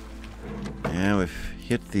cold. And we've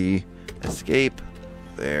hit the escape.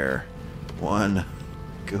 There. One.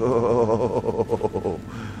 Go.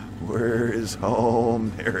 Where is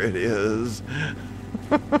home? There it is.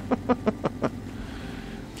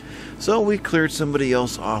 So we cleared somebody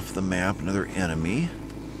else off the map, another enemy.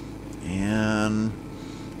 And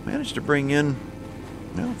managed to bring in,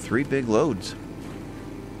 3 big loads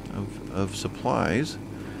of supplies.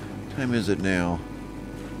 What time is it now?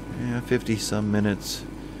 50 some minutes.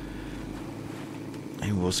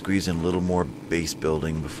 And we'll squeeze in a little more base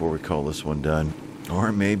building before we call this one done.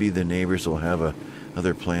 Or maybe the neighbors will have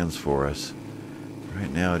other plans for us.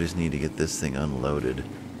 Right now I just need to get this thing unloaded.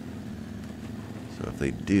 So if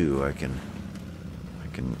they do, I can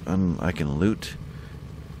loot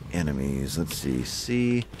enemies. Let's see.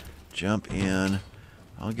 C, jump in.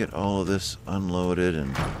 I'll get all of this unloaded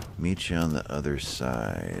and meet you on the other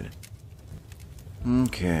side.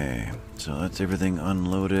 Okay, so that's everything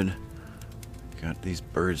unloaded. Got these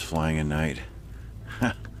birds flying at night.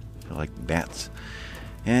 Feel like bats.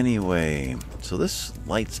 Anyway, so this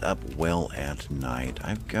lights up well at night.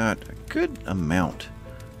 I've got a good amount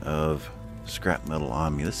of scrap metal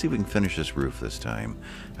on me. Let's see if we can finish this roof this time.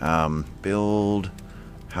 Build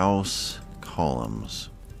house columns.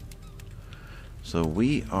 So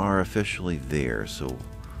we are officially there.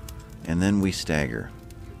 And then we stagger.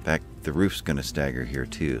 In fact, the roof's going to stagger here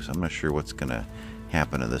too. So I'm not sure what's going to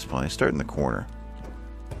happen at this point. I start in the corner.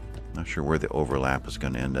 Not sure where the overlap is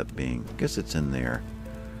going to end up being. I guess it's in there.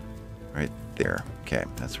 Right there. Okay,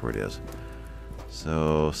 that's where it is.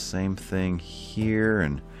 So same thing here,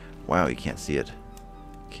 and wow, you can't see it.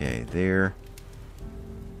 Okay, there.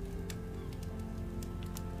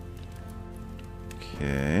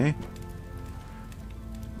 Okay.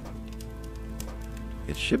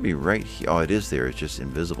 It should be right here. Oh, it is there. It's just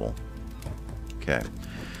invisible. Okay.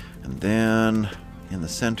 And then in the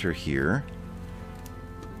center here.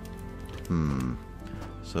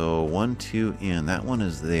 So 1, 2 in. That one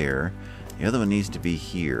is there. The other one needs to be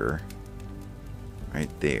here. Right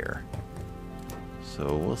there.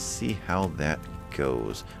 So we'll see how that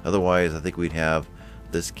goes. Otherwise, I think we'd have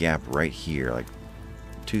this gap right here, like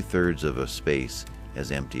 2/3 of a space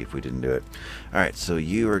as empty if we didn't do it. Alright, so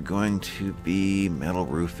you are going to be metal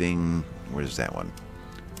roofing. Where's that one?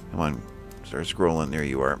 Come on, start scrolling. There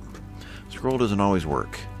you are. Scroll doesn't always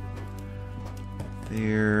work.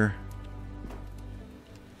 There.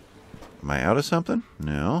 Am I out of something?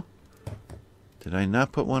 No. Did I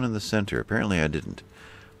not put one in the center? Apparently I didn't.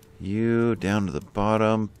 You down to the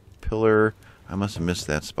bottom. Pillar. I must have missed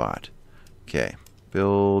that spot. Okay.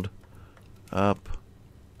 Build up.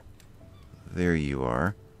 There you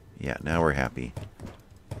are. Yeah, now we're happy.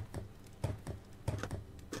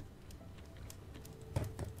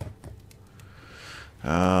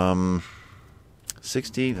 Um,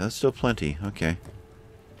 60. That's still plenty. Okay.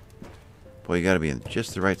 Boy, you got to be in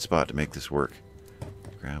just the right spot to make this work.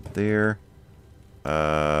 Grab there.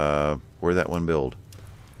 Where'd that one build?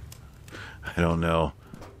 I don't know.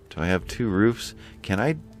 Do I have 2 roofs? Can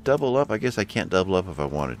I double up? I guess I can't double up if I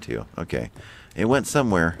wanted to. Okay. It went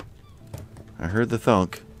somewhere. I heard the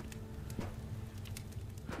thunk.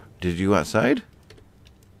 Did you go outside?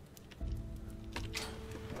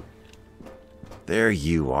 There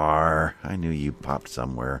you are. I knew you popped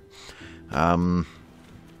somewhere.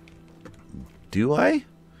 Do I?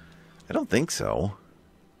 I don't think so.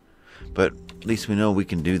 But at least we know we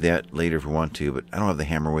can do that later if we want to. But I don't have the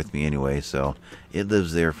hammer with me anyway, so it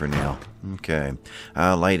lives there for now. Okay.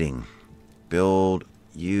 Lighting. Build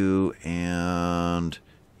you and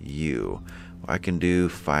you. I can do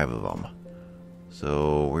 5 of them.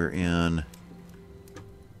 So we're in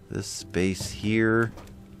this space here.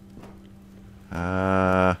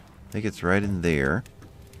 I think it's right in there.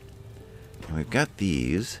 And we've got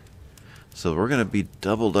these. So we're going to be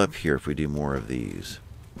doubled up here if we do more of these.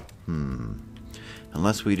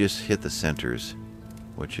 Unless we just hit the centers,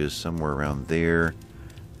 which is somewhere around there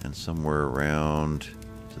and somewhere around...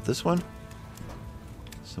 Is it this one?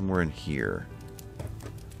 Somewhere in here.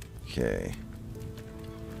 Okay.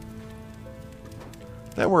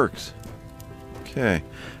 That works. Okay.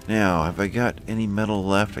 Now, have I got any metal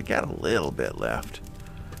left? I got a little bit left.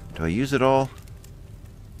 Do I use it all?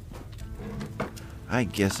 I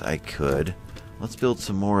guess I could. Let's build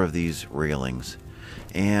some more of these railings.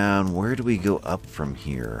 And where do we go up from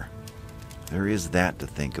here? There is that to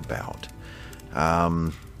think about.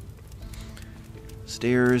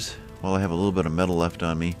 Stairs. Well, I have a little bit of metal left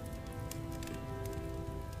on me.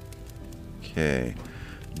 Okay.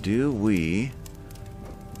 Do we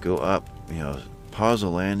go up, pause the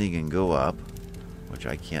landing and go up, which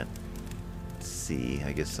I can't see.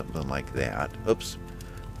 I guess something like that. Oops.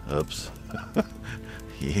 Oops.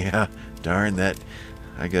 Yeah, darn that.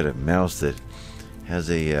 I got a mouse that has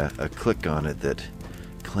a click on it that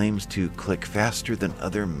claims to click faster than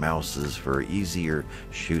other mouses for easier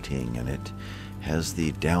shooting, and it has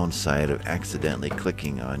the downside of accidentally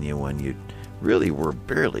clicking on you when you really were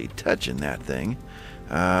barely touching that thing.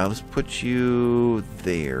 Let's put you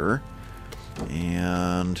there.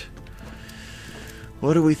 And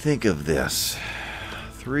what do we think of this?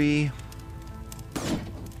 3.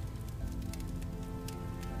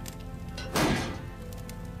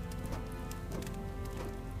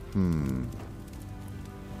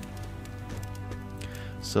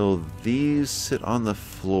 So these sit on the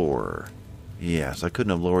floor. Yes, I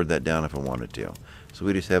couldn't have lowered that down if I wanted to. So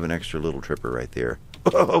we just have an extra little tripper right there.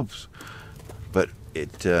 Oops. But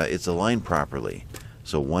it's aligned properly.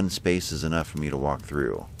 So one space is enough for me to walk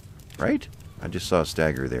through. Right? I just saw a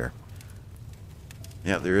stagger there.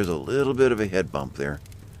 Yeah, there is a little bit of a head bump there.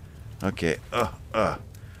 Okay.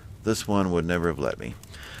 This one would never have let me.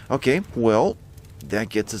 Okay, well, that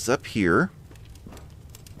gets us up here.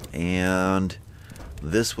 And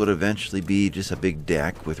this would eventually be just a big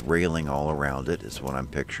deck with railing all around it, is what I'm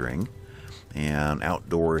picturing. And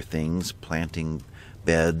outdoor things, planting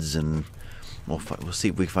beds, and we'll see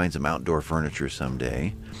if we find some outdoor furniture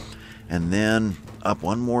someday. And then up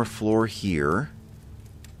one more floor here.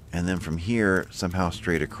 And then from here, somehow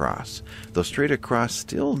straight across. Though straight across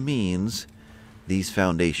still means these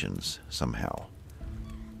foundations somehow.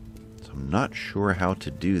 So I'm not sure how to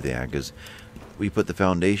do that, because we put the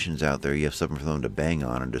foundations out there, you have something for them to bang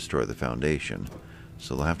on and destroy the foundation.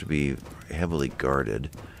 So they'll have to be heavily guarded,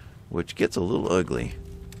 which gets a little ugly.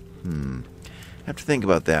 Have to think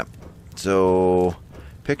about that. So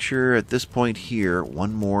picture at this point here,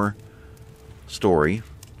 one more story,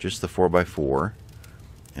 just the 4x4,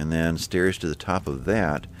 and then stairs to the top of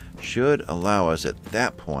that should allow us at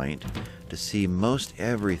that point to see most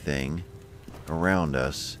everything around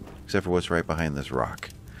us, except for what's right behind this rock.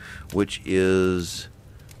 Which is,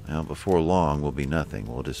 well, before long will be nothing.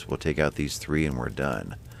 We'll take out these 3 and we're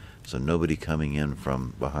done. So nobody coming in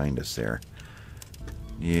from behind us there.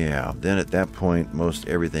 Yeah, then at that point, most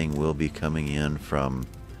everything will be coming in from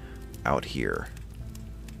out here.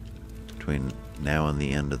 Between now and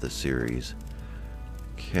the end of the series.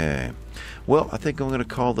 Okay. Well, I think I'm going to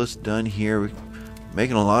call this done here. We're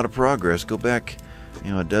making a lot of progress. Go back,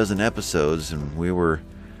 a dozen episodes, and we were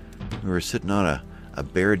sitting on a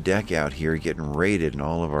bare deck out here getting raided and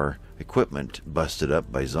all of our equipment busted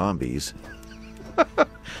up by zombies.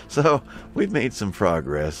 So we've made some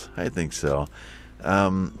progress. I think so.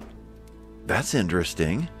 That's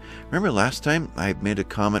interesting. Remember last time I made a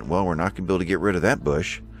comment, well, we're not going to be able to get rid of that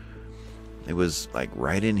bush. It was like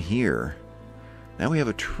right in here. Now we have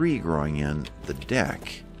a tree growing in the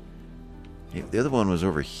deck. The other one was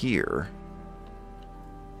over here.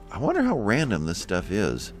 I wonder how random this stuff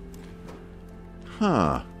is.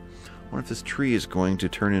 I wonder if this tree is going to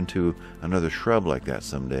turn into another shrub like that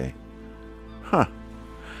someday.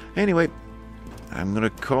 Anyway, I'm going to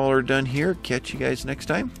call her done here. Catch you guys next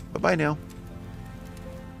time. Bye-bye now.